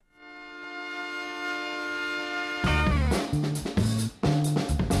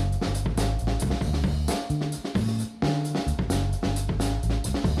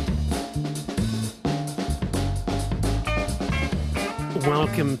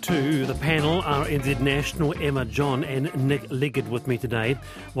Welcome to the panel. RNZ National, Emma John and Nick Leggett with me today.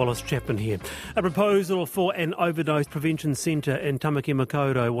 Wallace Chapman here. A proposal for an overdose prevention centre in Tāmaki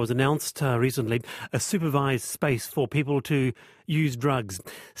Makaurau was announced recently, a supervised space for people to use drugs.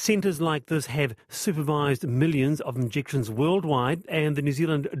 Centres like this have supervised millions of injections worldwide, and the New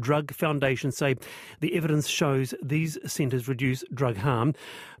Zealand Drug Foundation say the evidence shows these centres reduce drug harm.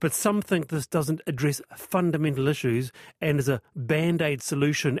 But some think this doesn't address fundamental issues and is a band-aid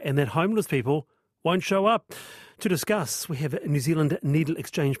solution, and that homeless people won't show up. To discuss, we have New Zealand Needle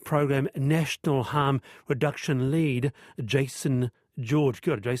Exchange Program National Harm Reduction Lead, Jason George.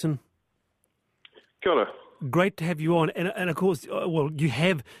 Kia ora, Jason. Kia ora. Great to have you on. And of course, you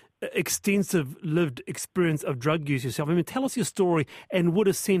have extensive lived experience of drug use yourself. I mean, tell us your story, and would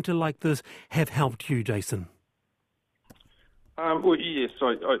a centre like this have helped you, Jason? Well, yes,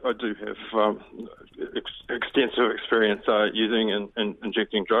 I do have extensive experience using and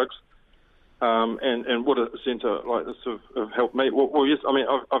injecting drugs. And would a centre like this have helped me? Well, yes, I mean,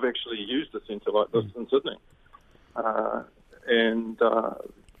 I've actually used a centre like this in Sydney. I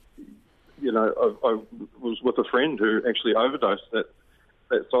was with a friend who actually overdosed at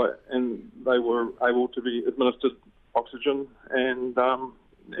that site, and they were able to be administered oxygen and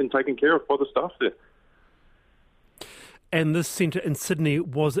taken care of by the staff there. And this centre in Sydney,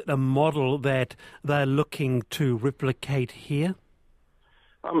 was it a model that they're looking to replicate here?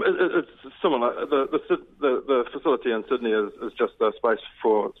 It's similar. The facility in Sydney is just a space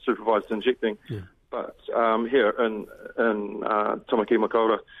for supervised injecting. Yeah. But here in Tāmaki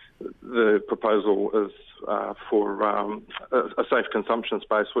Makaurau, the proposal is for a safe consumption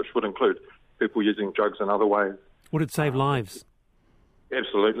space, which would include people using drugs in other ways. Would it save lives?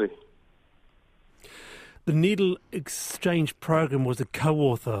 Absolutely. The Needle Exchange Program was a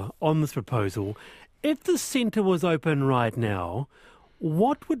co-author on this proposal. If the centre was open right now,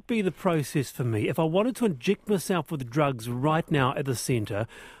 what would be the process for me? If I wanted to inject myself with drugs right now at the centre,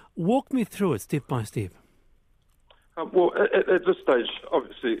 walk me through it step by step. Well, at this stage,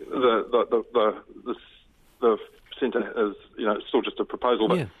 obviously, the centre is still just a proposal.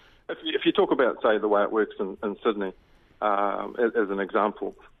 But yeah. If you talk about, say, the way it works in Sydney, as an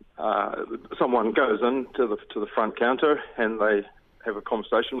example, someone goes in to the front counter and they have a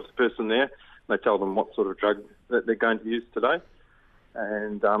conversation with the person there. They tell them what sort of drug that they're going to use today,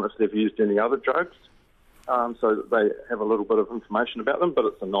 and if they've used any other drugs. So that they have a little bit of information about them, but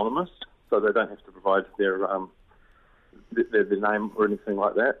it's anonymous, so they don't have to provide their name or anything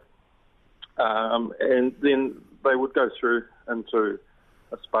like that. And then they would go through into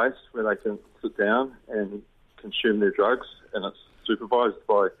a space where they can sit down and consume their drugs, and it's supervised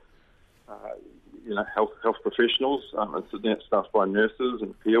by health professionals. It's staffed by nurses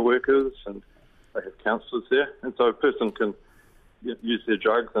and peer workers, and they have counsellors there. And so a person can use their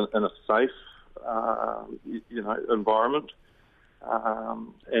drugs in a safe environment.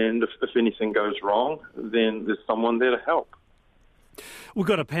 And if anything goes wrong, then there's someone there to help. We've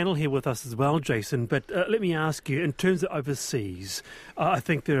got a panel here with us as well, Jason, but let me ask you, in terms of overseas, I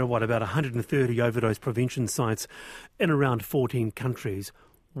think there are, about 130 overdose prevention sites in around 14 countries.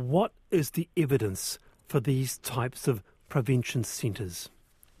 What is the evidence for these types of prevention centres?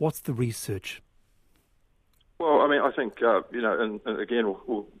 What's the research? Well, I mean, I think, and again,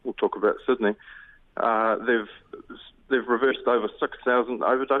 we'll talk about Sydney. They've reversed over 6,000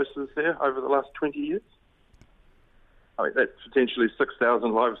 overdoses there over the last 20 years. I mean, that's potentially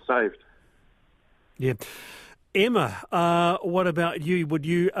 6,000 lives saved. Yeah. Emma, what about you? Would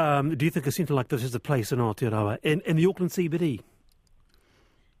you do you think a centre like this is a place in Aotearoa, in the Auckland CBD?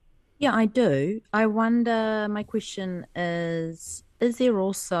 Yeah, I do. I wonder, my question is there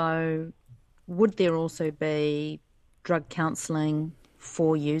also, would there also be drug counselling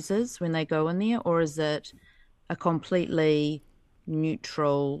for users when they go in there, or is it a completely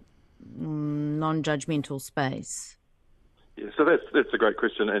neutral, non-judgmental space? Yeah, so that's a great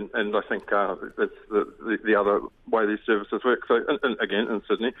question, and I think that's the other way these services work. So, again, in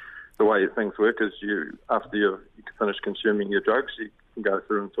Sydney, the way things work is after you finish consuming your drugs, you can go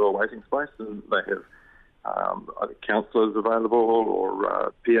through into a waiting space, and they have either counsellors available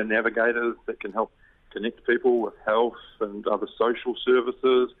or peer navigators that can help connect people with health and other social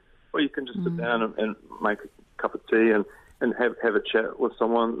services, or you can just sit down and make a cup of tea and have a chat with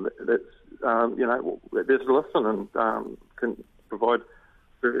someone that's there's a listen and can provide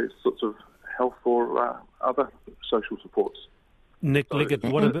various sorts of health or other social supports. Nick Leggett,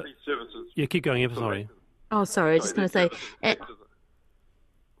 what about these services? Yeah, keep going, Emma, sorry. Oh, sorry, I was just going to say...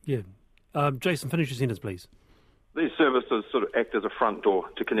 Jason, finish your sentence, please. These services sort of act as a front door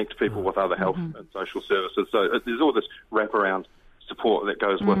to connect people with other health and social services. So there's all this wraparound support that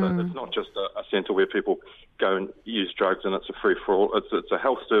goes with it. It's not just a centre where people go and use drugs and it's a free-for-all. It's a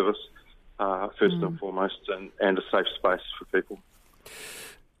health service, first and foremost, and a safe space for people.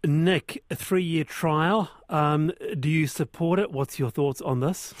 Nick, a 3-year trial. Do you support it? What's your thoughts on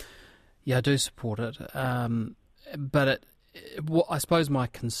this? Yeah, I do support it. But what I suppose my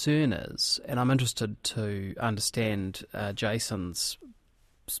concern is, and I'm interested to understand Jason's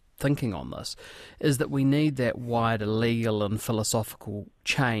thinking on this, is that we need that wider legal and philosophical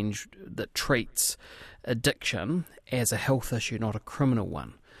change that treats addiction as a health issue, not a criminal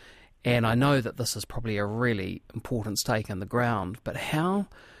one. And I know that this is probably a really important stake in the ground, but how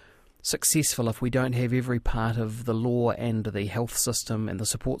successful, if we don't have every part of the law and the health system and the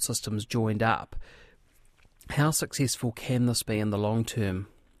support systems joined up, how successful can this be in the long term?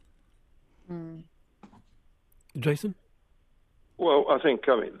 Jason? Well, I think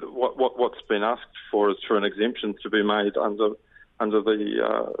what's been asked for is for an exemption to be made under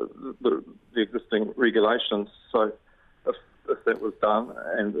the existing regulations. So if that was done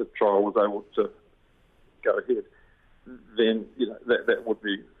and the trial was able to go ahead, then that would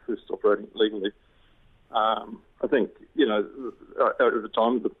be first operating legally. I think over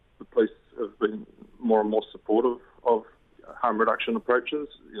time the police have been more and more supportive of harm reduction approaches.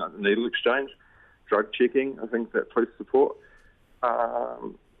 The needle exchange, drug checking. I think that police support.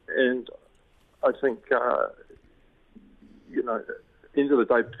 And I think, at the end of the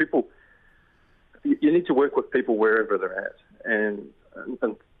day, people, you need to work with people wherever they're at. And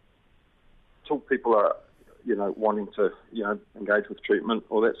until people are, wanting to, engage with treatment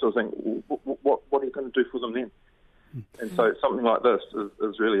or that sort of thing, what are you going to do for them then? And so something like this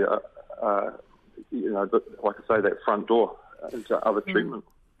is really, like I say, that front door into other treatment.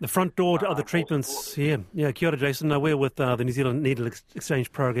 The front door to other treatments, yeah. Kia ora, Jason. We're with the New Zealand Needle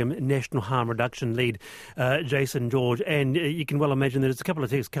Exchange Program National Harm Reduction Lead, Jason George, and you can well imagine that there's a couple of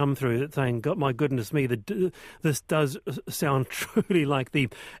texts come through that saying, God, my goodness me, this does sound truly like the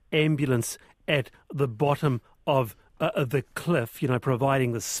ambulance at the bottom of the cliff,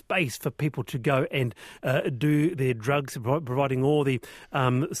 providing the space for people to go and do their drugs, providing all the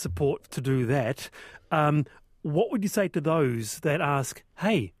support to do that. What would you say to those that ask,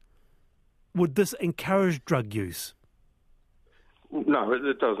 hey, would this encourage drug use? No,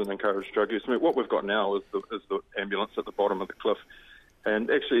 it doesn't encourage drug use. I mean, what we've got now is the ambulance at the bottom of the cliff.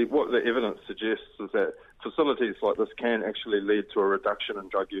 And actually what the evidence suggests is that facilities like this can actually lead to a reduction in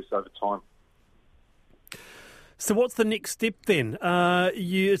drug use over time. So what's the next step then?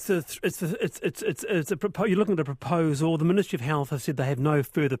 You're looking at a proposal. The Ministry of Health has said they have no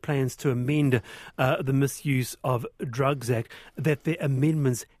further plans to amend the Misuse of Drugs Act, that their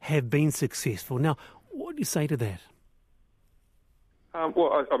amendments have been successful. Now, what do you say to that? I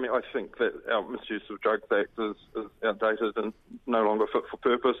think that our Misuse of Drugs Act is outdated and no longer fit for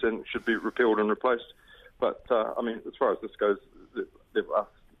purpose and should be repealed and replaced. But, as far as this goes, they're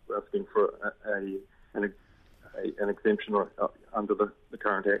asking for an exemption under the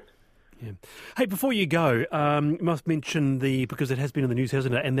current Act. Yeah. Hey, before you go, must mention because it has been in the news,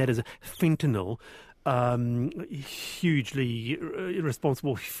 hasn't it, and that is fentanyl, hugely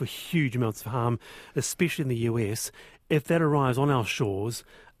responsible for huge amounts of harm, especially in the US. If that arrives on our shores,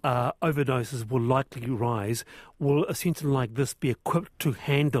 overdoses will likely rise. Will a centre like this be equipped to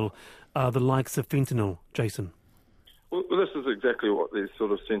handle the likes of fentanyl, Jason? Well, this is exactly what these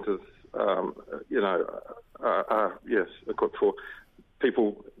sort of centres are equipped for.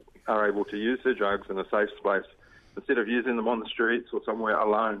 People are able to use their drugs in a safe space instead of using them on the streets or somewhere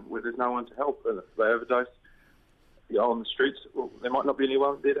alone where there's no one to help. And if they overdose on the streets, well, there might not be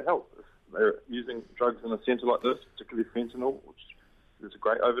anyone there to help. If they're using drugs in a centre like this, particularly fentanyl, which is a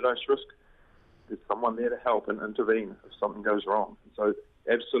great overdose risk, there's someone there to help and intervene if something goes wrong. So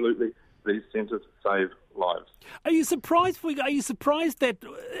absolutely, these centres save lives. Are you surprised that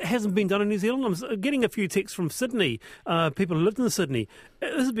it hasn't been done in New Zealand? I'm getting a few texts from Sydney, people who lived in Sydney.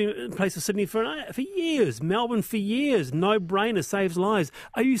 This has been in place of Sydney for years, Melbourne for years. No-brainer, saves lives.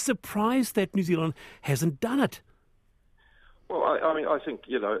 Are you surprised that New Zealand hasn't done it? Well, I think,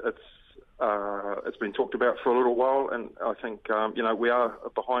 it's been talked about for a little while, and I think, we are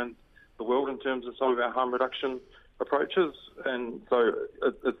behind the world in terms of some of our harm reduction approaches, and so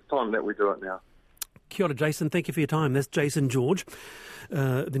it's time that we do it now. Kia ora, Jason. Thank you for your time. That's Jason George,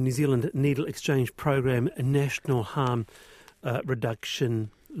 the New Zealand Needle Exchange Program National Harm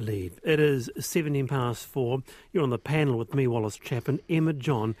Reduction Lead. It is 4:17. You're on the panel with me, Wallace Chapman, Emma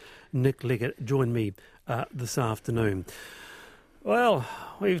John, Nick Leggett. Join me this afternoon. Well,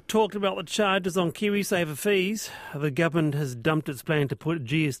 we've talked about the charges on KiwiSaver fees. The government has dumped its plan to put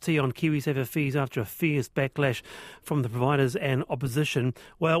GST on KiwiSaver fees after a fierce backlash from the providers and opposition.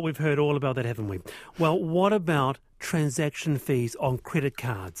 Well, we've heard all about that, haven't we? Well, what about transaction fees on credit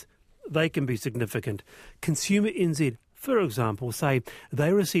cards? They can be significant. Consumer NZ, for example, say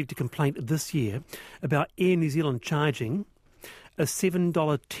they received a complaint this year about Air New Zealand charging a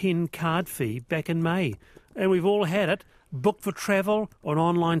 $7.10 card fee back in May. And we've all had it. Booked for travel or an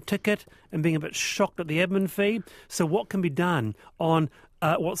online ticket and being a bit shocked at the admin fee. So what can be done on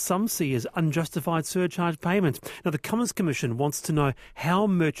what some see as unjustified surcharge payments? Now, the Commerce Commission wants to know how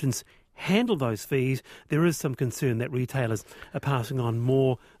merchants handle those fees. There is some concern that retailers are passing on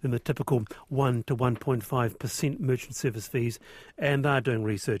more than the typical 1 to 1.5% merchant service fees, and they're doing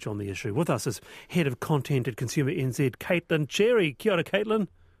research on the issue. With us is Head of Content at Consumer NZ, Caitlin Cherry. Kia ora, Caitlin.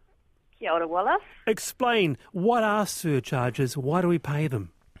 Kia ora, Wallace. Explain, what are surcharges? Why do we pay them?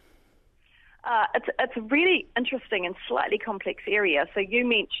 It's a really interesting and slightly complex area. So you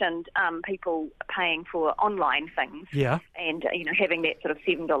mentioned people paying for online things, and having that sort of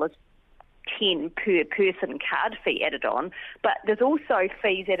 $7.10 per person card fee added on. But there's also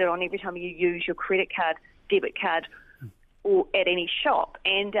fees added on every time you use your credit card, debit card, or at any shop,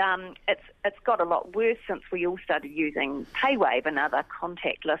 and it's got a lot worse since we all started using PayWave and other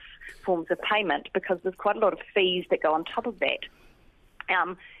contactless forms of payment, because there's quite a lot of fees that go on top of that.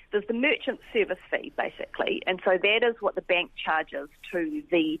 There's the merchant service fee, basically, and so that is what the bank charges to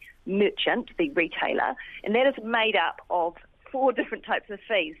the merchant, the retailer, and that is made up of 4 different types of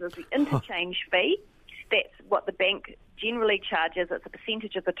fees. There's the interchange fee. That's what the bank generally charges. It's a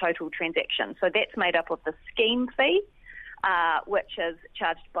percentage of the total transaction. So that's made up of the scheme fee, which is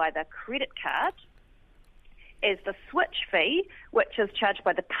charged by the credit card, is the switch fee, which is charged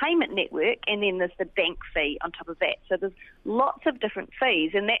by the payment network, and then there's the bank fee on top of that. So there's lots of different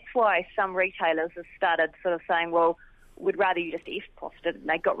fees, and that's why some retailers have started sort of saying, well, we'd rather you just FPOSed it, and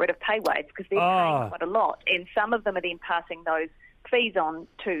they got rid of PayWave because they're paying quite a lot, and some of them are then passing those fees on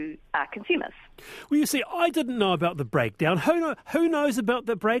to consumers. Well, you see, I didn't know about the breakdown. Who knows about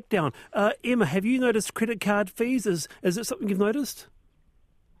the breakdown? Emma, have you noticed credit card fees? Is it something you've noticed?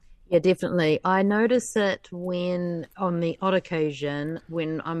 Yeah, definitely. I notice it when, on the odd occasion,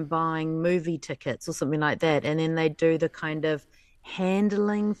 when I'm buying movie tickets or something like that, and then they do the kind of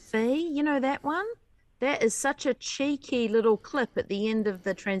handling fee. You know that one? That is such a cheeky little clip at the end of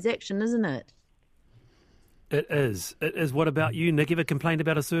the transaction, isn't it? It is. It is. What about you, Nick? Ever complained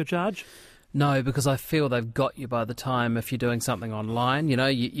about a surcharge? No, because I feel they've got you by the time if you're doing something online. You know,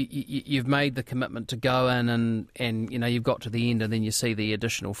 you've made the commitment to go in and you know, you've got to the end and then you see the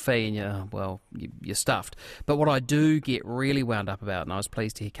additional fee and you're stuffed. But what I do get really wound up about, and I was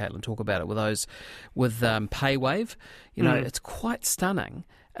pleased to hear Caitlin talk about it with PayWave, you know, it's quite stunning.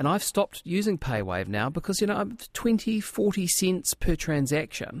 And I've stopped using PayWave now because, you know, 20, 40 cents per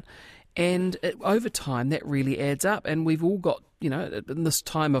transaction. And over time, that really adds up. And we've all got, you know, in this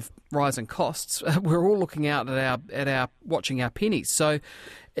time of rising costs, we're all looking out at our watching our pennies. So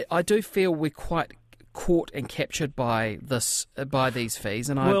I do feel we're quite caught and captured by these fees,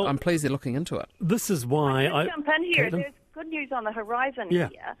 and I'm pleased they're looking into it. This is why I jump in here. Caitlin? There's good news on the horizon here,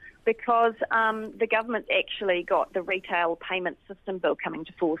 because the government actually got the retail payment system bill coming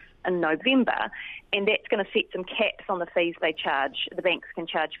to force in November, and that's going to set some caps on the fees the banks can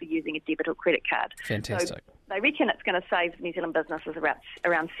charge for using a debit or credit card. Fantastic. So they reckon it's going to save New Zealand businesses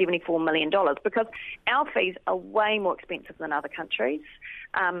around $74 million, because our fees are way more expensive than other countries.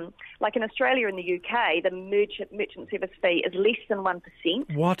 Like in Australia and the UK, the merchant service fee is less than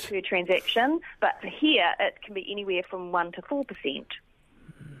 1% per transaction, but here it can be anywhere from 1 to 4%.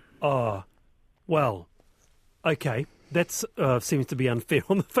 Oh, well, okay. That seems to be unfair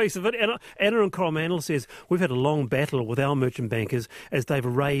on the face of it. Anna in Coromandel says, we've had a long battle with our merchant bankers as they've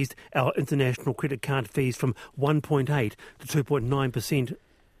raised our international credit card fees from 1.8 to 2.9%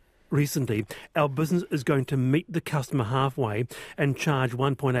 recently. Our business is going to meet the customer halfway and charge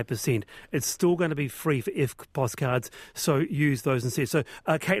 1.8%. It's still going to be free for FPOS cards, so use those instead. So,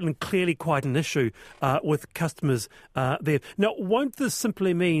 Caitlin, clearly quite an issue with customers there. Now, won't this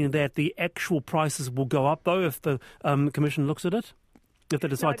simply mean that the actual prices will go up, though, if the Commission looks at it? If they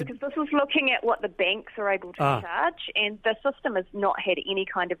decide because this is looking at what the banks are able to charge, and the system has not had any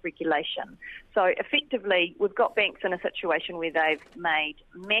kind of regulation. So effectively, we've got banks in a situation where they've made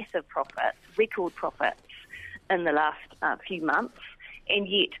massive profits, record profits, in the last few months, and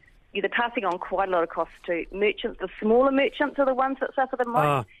yet they're passing on quite a lot of costs to merchants. The smaller merchants are the ones that suffer the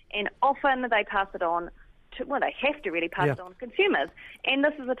most, and often they pass it on to, they have to really pass it on to consumers. And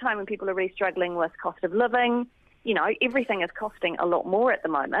this is a time when people are really struggling with cost of living, everything is costing a lot more at the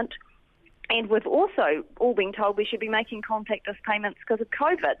moment. And we've also all been told we should be making contactless payments because of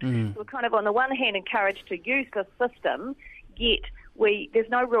COVID. So we're kind of, on the one hand, encouraged to use the system, yet there's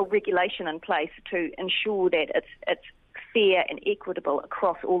no real regulation in place to ensure that it's fair and equitable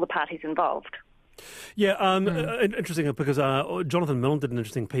across all the parties involved. Yeah, interesting, because Jonathan Milne did an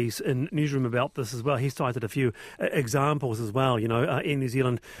interesting piece in Newsroom about this as well. He cited a few examples as well. In New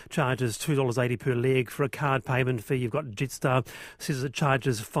Zealand charges $2.80 per leg for a card payment fee. You've got Jetstar says it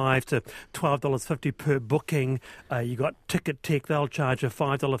charges $5 to $12.50 per booking. You've got Ticket Tech, they'll charge a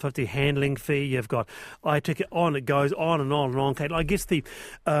 $5.50 handling fee. You've got iTicket, on it goes, on and on and on, Kate. I guess the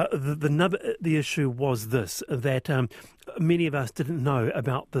issue was this, that many of us didn't know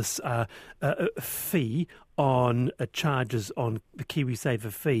about this fee on charges on the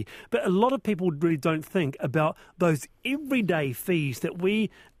KiwiSaver fee. But a lot of people really don't think about those everyday fees that we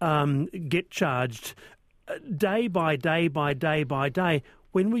get charged day by day by day by day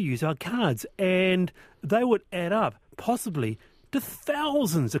when we use our cards. And they would add up possibly to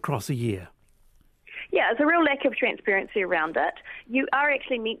thousands across a year. Yeah, there's a real lack of transparency around it. You are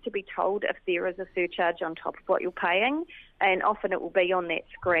actually meant to be told if there is a surcharge on top of what you're paying, and often it will be on that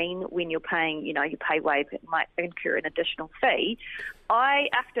screen when you're paying, your pay wave, it might incur an additional fee.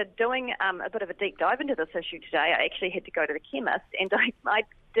 After doing a bit of a deep dive into this issue today, I actually had to go to the chemist, and I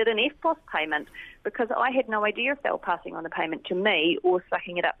did an FPOS payment because I had no idea if they were passing on the payment to me or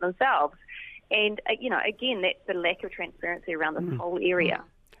sucking it up themselves. And, again, that's the lack of transparency around this whole area.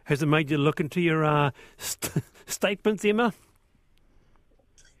 Has it made you look into your statements, Emma?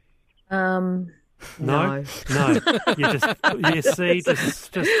 No. You just I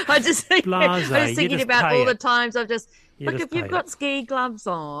was thinking about all the times I've just if you've got ski gloves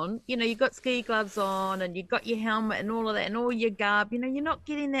on, you've got ski gloves on and you've got your helmet and all of that and all your garb, you're not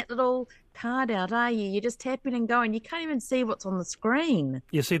getting that little card out, are you? You're just tapping and going. You can't even see what's on the screen.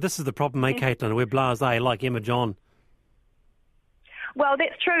 You see, this is the problem, Caitlin. We're blasé like Emma John. Well,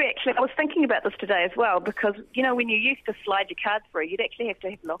 that's true, actually. I was thinking about this today as well because, when you used to slide your cards through, you'd actually have to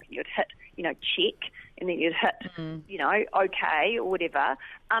have a look and you'd hit, check, and then you'd hit, OK or whatever.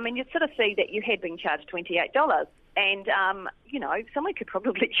 And you'd sort of see that you had been charged $28. And, someone could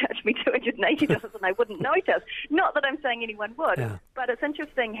probably charge me $280 and I wouldn't notice. Not that I'm saying anyone would, but it's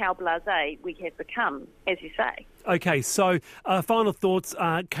interesting how blasé we have become, as you say. OK, so final thoughts,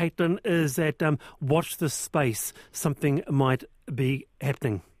 Caitlin, is that watch this space. Something might be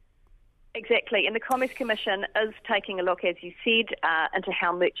happening. Exactly, and the Commerce Commission is taking a look, as you said, into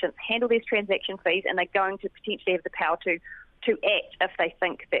how merchants handle these transaction fees, and they're going to potentially have the power to act if they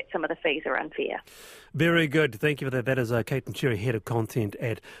think that some of the fees are unfair. Very good. Thank you for that. That is Caitlin Cherry, Head of Content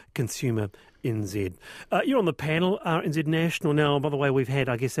at Consumer NZ. You're on the panel, NZ National. Now, by the way, we've had,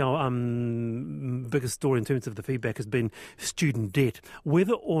 I guess, our biggest story in terms of the feedback has been student debt.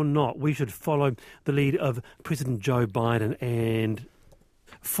 Whether or not we should follow the lead of President Joe Biden and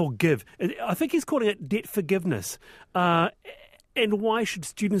forgive. I think he's calling it debt forgiveness. And why should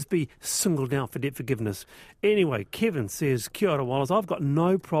students be singled out for debt forgiveness? Anyway, Kevin says, Kia ora, Wallace, I've got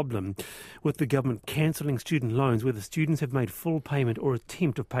no problem with the government cancelling student loans where the students have made full payment or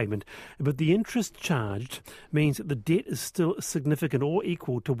attempt of payment, but the interest charged means that the debt is still significant or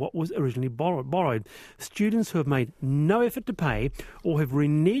equal to what was originally borrowed. Students who have made no effort to pay or have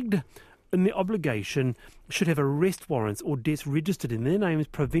reneged in the obligation should have arrest warrants or debts registered in their names,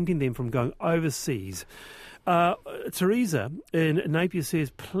 preventing them from going overseas. Teresa in Napier says,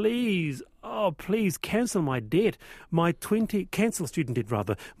 please cancel my debt. Cancel student debt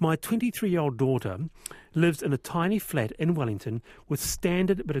rather. My 23-year-old daughter lives in a tiny flat in Wellington with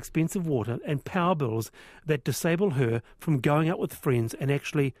standard but expensive water and power bills that disable her from going out with friends and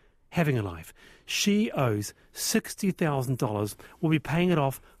actually having a life. She owes $60,000, will be paying it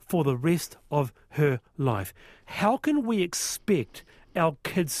off for the rest of her life. How can we expect our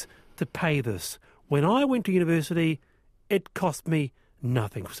kids to pay this? When I went to university, it cost me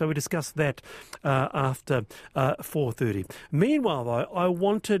nothing. So we discussed that after 4:30. Meanwhile, though, I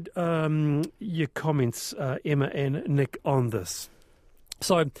wanted your comments, Emma and Nick, on this.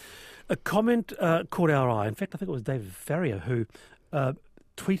 So a comment caught our eye. In fact, I think it was David Farrier who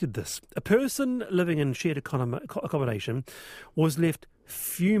tweeted this. A person living in shared accommodation was left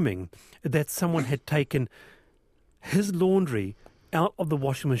fuming that someone had taken his laundry out of the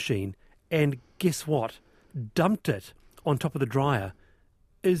washing machine and guess what? Dumped it on top of the dryer.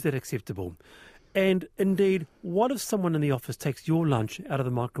 Is that acceptable? And indeed, what if someone in the office takes your lunch out of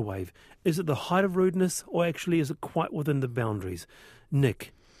the microwave? Is it the height of rudeness or actually is it quite within the boundaries?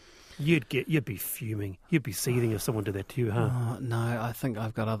 Nick, You'd be fuming. You'd be seething if someone did that to you, huh? Oh, no, I think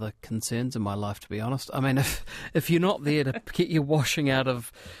I've got other concerns in my life, to be honest. I mean, if you're not there to get your washing out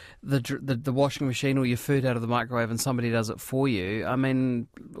of the washing machine or your food out of the microwave and somebody does it for you, I mean,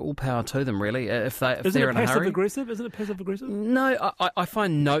 all power to them, really. If they're in a hurry. Isn't it passive aggressive? No, I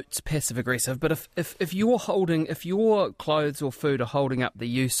find notes passive aggressive. But if your clothes or food are holding up the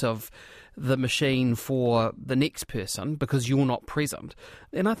use of the machine for the next person because you're not present,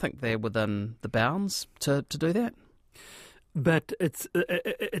 then I think they're within the bounds to do that. But it's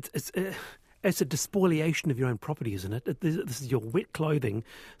a despoliation of your own property, isn't it? This is your wet clothing.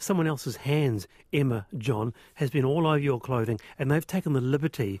 Someone else's hands, Emma, John, has been all over your clothing, and they've taken the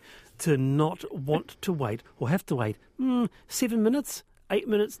liberty to not want to wait or have to wait 7 minutes, 8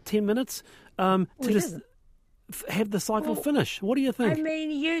 minutes, 10 minutes to just have the cycle finish. What do you think? I mean,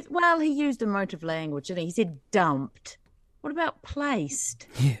 he used emotive language, didn't he? He said dumped. What about placed?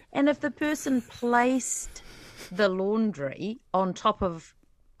 Yeah. And if the person placed the laundry on top of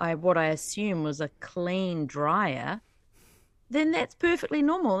what I assume was a clean dryer, then that's perfectly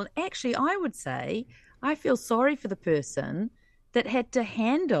normal. And actually, I would say I feel sorry for the person that had to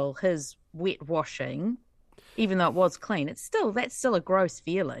handle his wet washing, even though it was clean. That's still a gross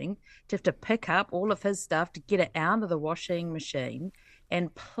feeling to have to pick up all of his stuff to get it out of the washing machine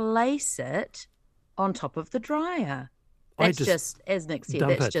and place it on top of the dryer. That's just, as Nick said,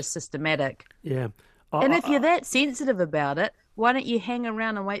 that's just systematic. Yeah. And if you're that sensitive about it, why don't you hang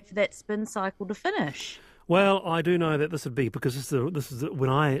around and wait for that spin cycle to finish? Well, I do know that this would be, because this is when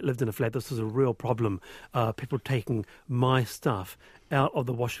I lived in a flat, this was a real problem. People taking my stuff out of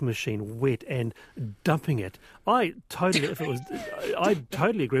the washing machine wet and dumping it. I totally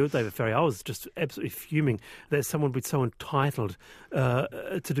agree with David Ferry. I was just absolutely fuming that someone would be so entitled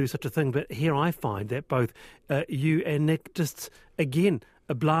to do such a thing. But here I find that both you and Nick just, again,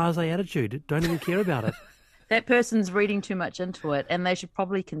 a blasé attitude. Don't even care about it. That person's reading too much into it, and they should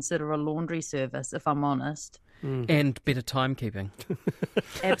probably consider a laundry service, if I'm honest. And better timekeeping.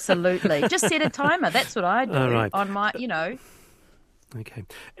 Absolutely. Just set a timer. That's what I do on my, Okay.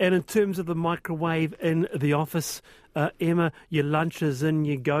 And in terms of the microwave in the office, Emma, your lunch is in,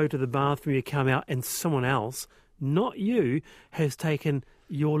 you go to the bathroom, you come out, and someone else, not you, has taken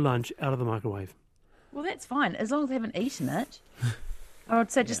your lunch out of the microwave. Well, that's fine, as long as they haven't eaten it. I would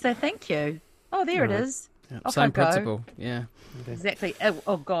say just say thank you. Oh, there it is. Yeah, same principle, yeah. Okay. Exactly.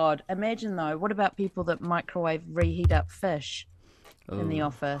 Oh, God. Imagine, though, what about people that microwave reheat up fish in the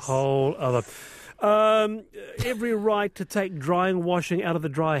office? Whole other... every right to take drying washing out of the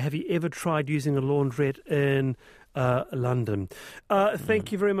dryer. Have you ever tried using a laundrette in London?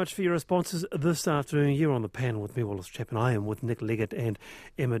 Thank you very much for your responses this afternoon. You're on the panel with me, Wallace Chapman. I am with Nick Leggett and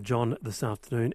Emma John this afternoon.